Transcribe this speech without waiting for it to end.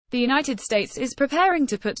The United States is preparing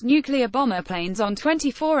to put nuclear bomber planes on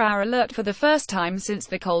 24-hour alert for the first time since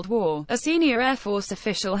the Cold War, a senior Air Force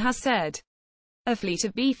official has said. A fleet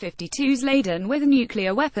of B-52s laden with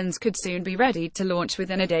nuclear weapons could soon be ready to launch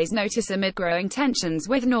within a day's notice amid growing tensions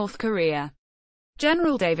with North Korea.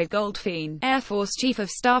 General David Goldfein, Air Force Chief of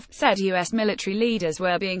Staff, said U.S. military leaders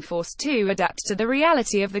were being forced to adapt to the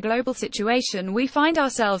reality of the global situation we find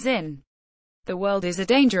ourselves in. The world is a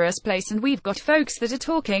dangerous place and we've got folks that are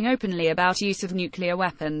talking openly about use of nuclear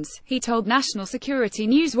weapons, he told national security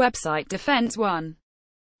news website Defense One.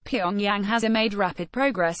 Pyongyang has made rapid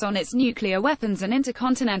progress on its nuclear weapons and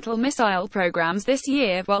intercontinental missile programs this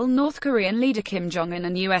year, while North Korean leader Kim Jong-un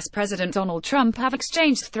and U.S. President Donald Trump have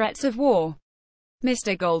exchanged threats of war.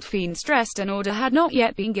 Mr. Goldfein stressed an order had not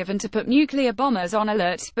yet been given to put nuclear bombers on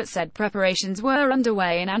alert, but said preparations were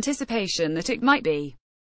underway in anticipation that it might be.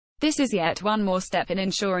 This is yet one more step in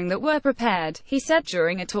ensuring that we're prepared, he said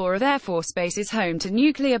during a tour of Air Force bases home to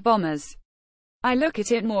nuclear bombers. I look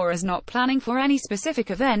at it more as not planning for any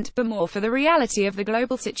specific event, but more for the reality of the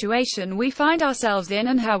global situation we find ourselves in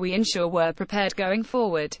and how we ensure we're prepared going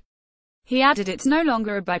forward. He added it's no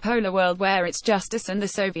longer a bipolar world where it's just us and the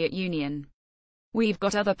Soviet Union. We've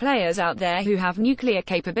got other players out there who have nuclear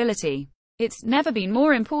capability. It's never been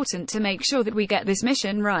more important to make sure that we get this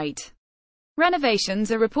mission right.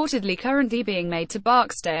 Renovations are reportedly currently being made to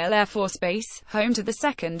Barksdale Air Force Base, home to the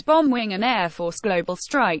 2nd Bomb Wing and Air Force Global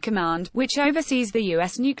Strike Command, which oversees the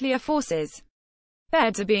U.S. nuclear forces.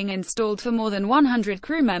 Beds are being installed for more than 100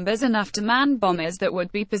 crew members, enough to man bombers that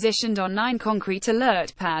would be positioned on 9 concrete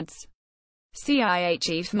alert pads. CIA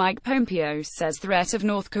Chief Mike Pompeo says threat of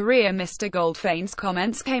North Korea. Mr. Goldfein's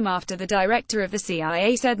comments came after the director of the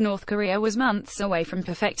CIA said North Korea was months away from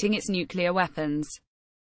perfecting its nuclear weapons.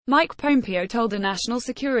 Mike Pompeo told the National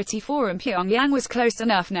Security Forum Pyongyang was close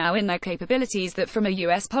enough now in their capabilities that from a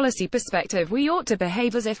U.S. policy perspective we ought to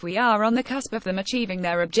behave as if we are on the cusp of them achieving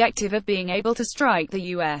their objective of being able to strike the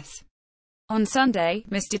U.S. On Sunday,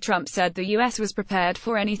 Mr. Trump said the U.S. was prepared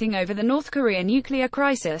for anything over the North Korea nuclear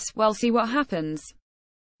crisis. We'll see what happens.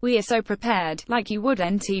 We are so prepared, like you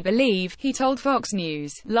wouldn't believe, he told Fox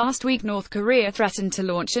News. Last week North Korea threatened to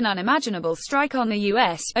launch an unimaginable strike on the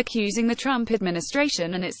U.S., accusing the Trump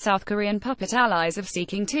administration and its South Korean puppet allies of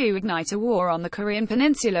seeking to ignite a war on the Korean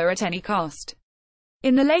peninsula at any cost.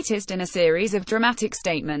 In the latest in a series of dramatic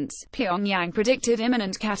statements, Pyongyang predicted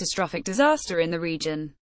imminent catastrophic disaster in the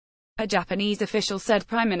region. A Japanese official said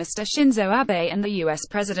Prime Minister Shinzo Abe and the U.S.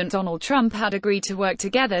 President Donald Trump had agreed to work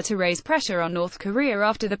together to raise pressure on North Korea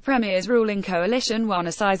after the Premier's ruling coalition won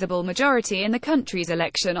a sizable majority in the country's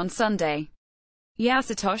election on Sunday.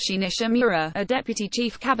 Yasutoshi Nishimura, a deputy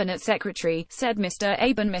chief cabinet secretary, said Mr.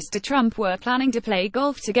 Abe and Mr. Trump were planning to play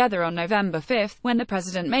golf together on November 5, when the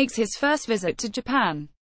president makes his first visit to Japan.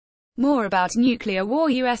 More about nuclear war.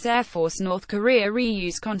 U.S. Air Force North Korea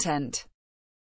reuse content.